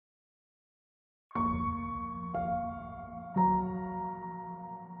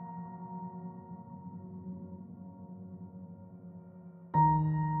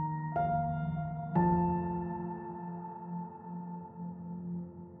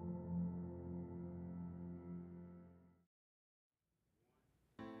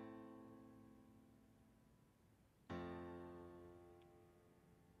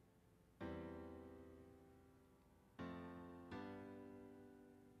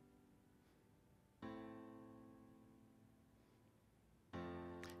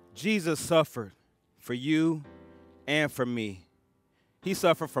Jesus suffered for you and for me. He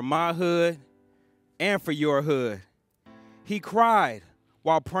suffered for my hood and for your hood. He cried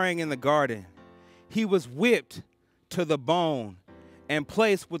while praying in the garden. He was whipped to the bone and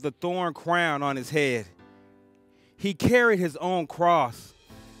placed with a thorn crown on his head. He carried his own cross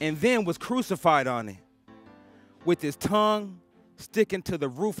and then was crucified on it, with his tongue sticking to the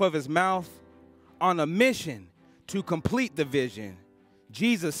roof of his mouth. On a mission to complete the vision,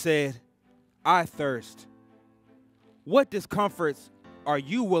 Jesus said, "I thirst." What discomforts are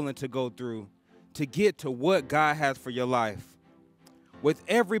you willing to go through to get to what God has for your life? With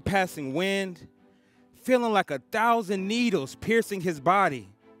every passing wind, feeling like 1,000 needles piercing his body,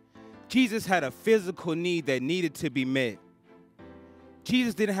 Jesus had a physical need that needed to be met.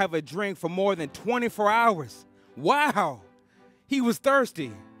 Jesus didn't have a drink for more than 24 hours. Wow, he was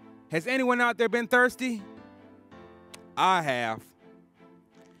thirsty. Has anyone out there been thirsty? I have.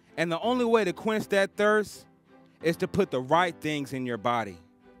 And the only way to quench that thirst is to put the right things in your body.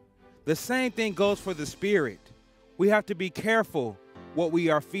 The same thing goes for the spirit. We have to be careful what we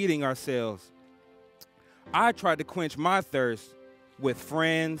are feeding ourselves. I tried to quench my thirst with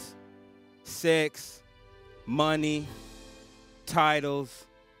friends, sex, money, titles,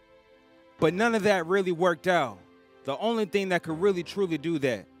 but none of that really worked out. The only thing that could really truly do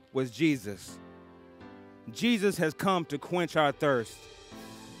that was Jesus. Jesus has come to quench our thirst.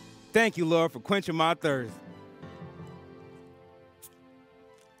 Thank you, Lord, for quenching my thirst.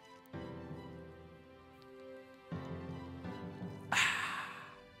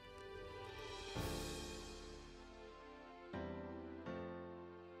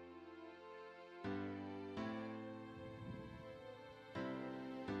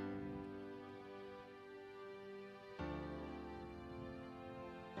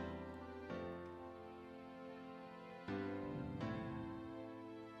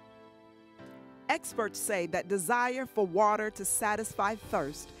 Experts say that desire for water to satisfy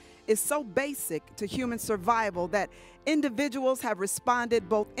thirst is so basic to human survival that individuals have responded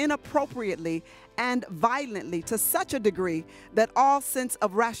both inappropriately and violently to such a degree that all sense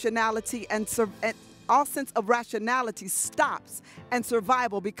of rationality stops and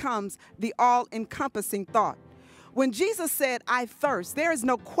survival becomes the all-encompassing thought. When Jesus said, "I thirst," there is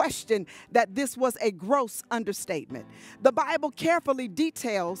no question that this was a gross understatement. The Bible carefully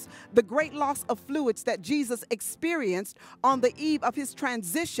details the great loss of fluids that Jesus experienced on the eve of his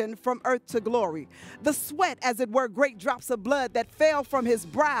transition from earth to glory. The sweat, as it were, great drops of blood that fell from his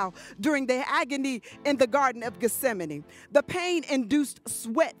brow during the agony in the Garden of Gethsemane. The pain-induced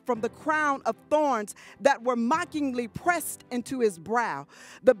sweat from the crown of thorns that were mockingly pressed into his brow.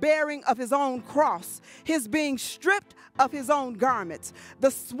 The bearing of his own cross, his being stripped of his own garments, the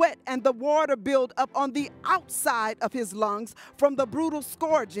sweat and the water build up on the outside of his lungs from the brutal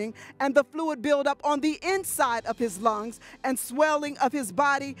scourging, and the fluid build up on the inside of his lungs and swelling of his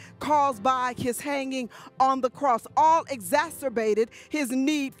body caused by his hanging on the cross, all exacerbated his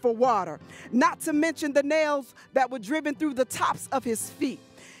need for water. Not to mention the nails that were driven through the tops of his feet.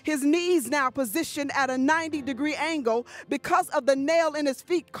 His knees, now positioned at a 90-degree angle because of the nail in his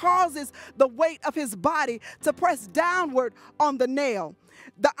feet, causes the weight of his body to press downward on the nail.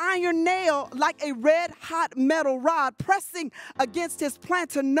 The iron nail, like a red-hot metal rod pressing against his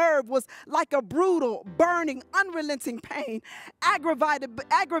plantar nerve, was like a brutal, burning, unrelenting pain,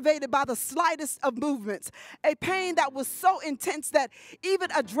 aggravated by the slightest of movements. A pain that was so intense that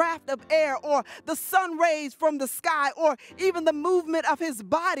even a draft of air or the sun rays from the sky or even the movement of his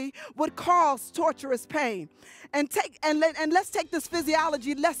body would cause torturous pain. And let's take this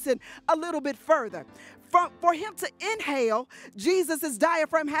physiology lesson a little bit further. For him to inhale, Jesus'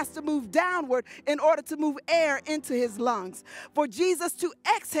 diaphragm has to move downward in order to move air into his lungs. For Jesus to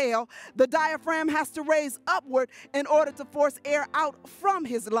exhale, the diaphragm has to raise upward in order to force air out from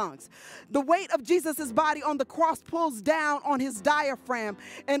his lungs. The weight of Jesus' body on the cross pulls down on his diaphragm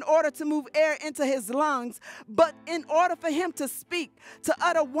in order to move air into his lungs. But in order for him to speak, to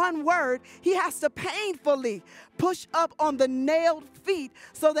utter one word, he has to painfully push up on the nailed feet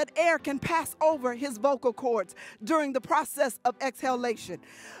so that air can pass over his vocal cords during the process of exhalation.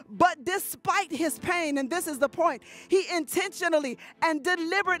 But despite his pain, and this is the point, he intentionally and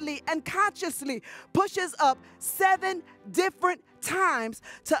deliberately and consciously pushes up 7 different times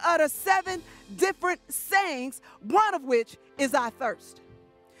to utter 7 different sayings, one of which is "I thirst."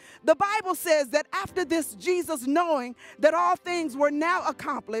 The Bible says that after this, Jesus, knowing that all things were now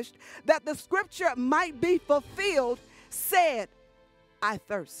accomplished, that the scripture might be fulfilled, said, "I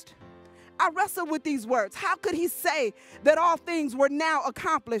thirst." I wrestled with these words. How could he say that all things were now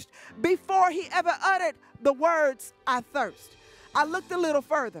accomplished before he ever uttered the words, "I thirst"? I looked a little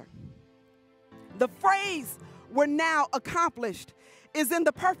further. The phrase "were now accomplished" is in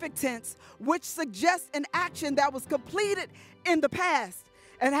the perfect tense, which suggests an action that was completed in the past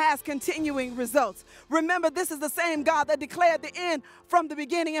and has continuing results. Remember, this is the same God that declared the end from the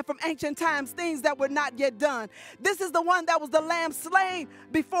beginning and from ancient times, things that were not yet done. This is the one that was the lamb slain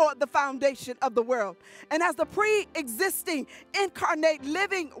before the foundation of the world. And as the pre-existing, incarnate,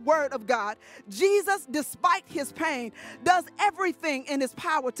 living word of God, Jesus, despite his pain, does everything in his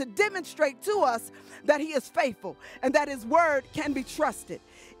power to demonstrate to us that he is faithful and that his word can be trusted.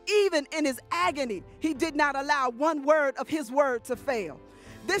 Even in his agony, he did not allow one word of his word to fail.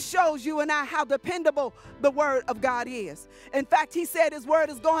 This shows you and I how dependable the word of God is. In fact, he said his word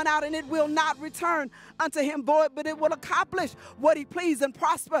is going out and it will not return unto him void, but it will accomplish what he pleased and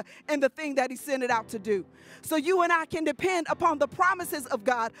prosper in the thing that he sent it out to do. So you and I can depend upon the promises of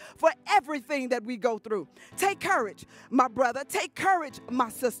God for everything that we go through. Take courage, my brother. Take courage, my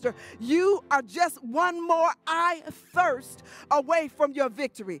sister. You are just one more "I thirst" away from your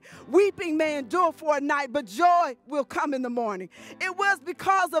victory. Weeping may endure for a night, but joy will come in the morning. It was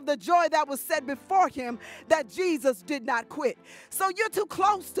because of the joy that was set before him that Jesus did not quit. So you're too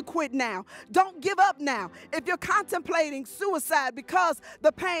close to quit now. Don't give up now. If you're contemplating suicide because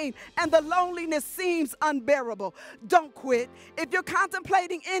the pain and the loneliness seems unbearable, don't quit. If you're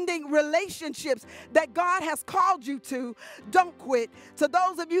contemplating ending relationships that God has called you to, don't quit. To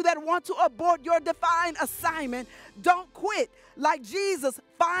those of you that want to abort your divine assignment, don't quit. Like Jesus,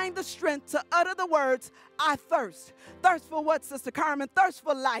 find the strength to utter the words, "I thirst." Thirst for what, Sister Carmen? Thirst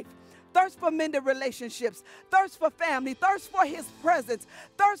for life. Thirst for mended relationships. Thirst for family. Thirst for his presence.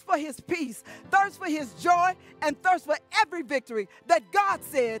 Thirst for his peace. Thirst for his joy. And thirst for every victory that God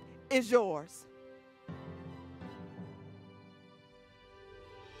said is yours.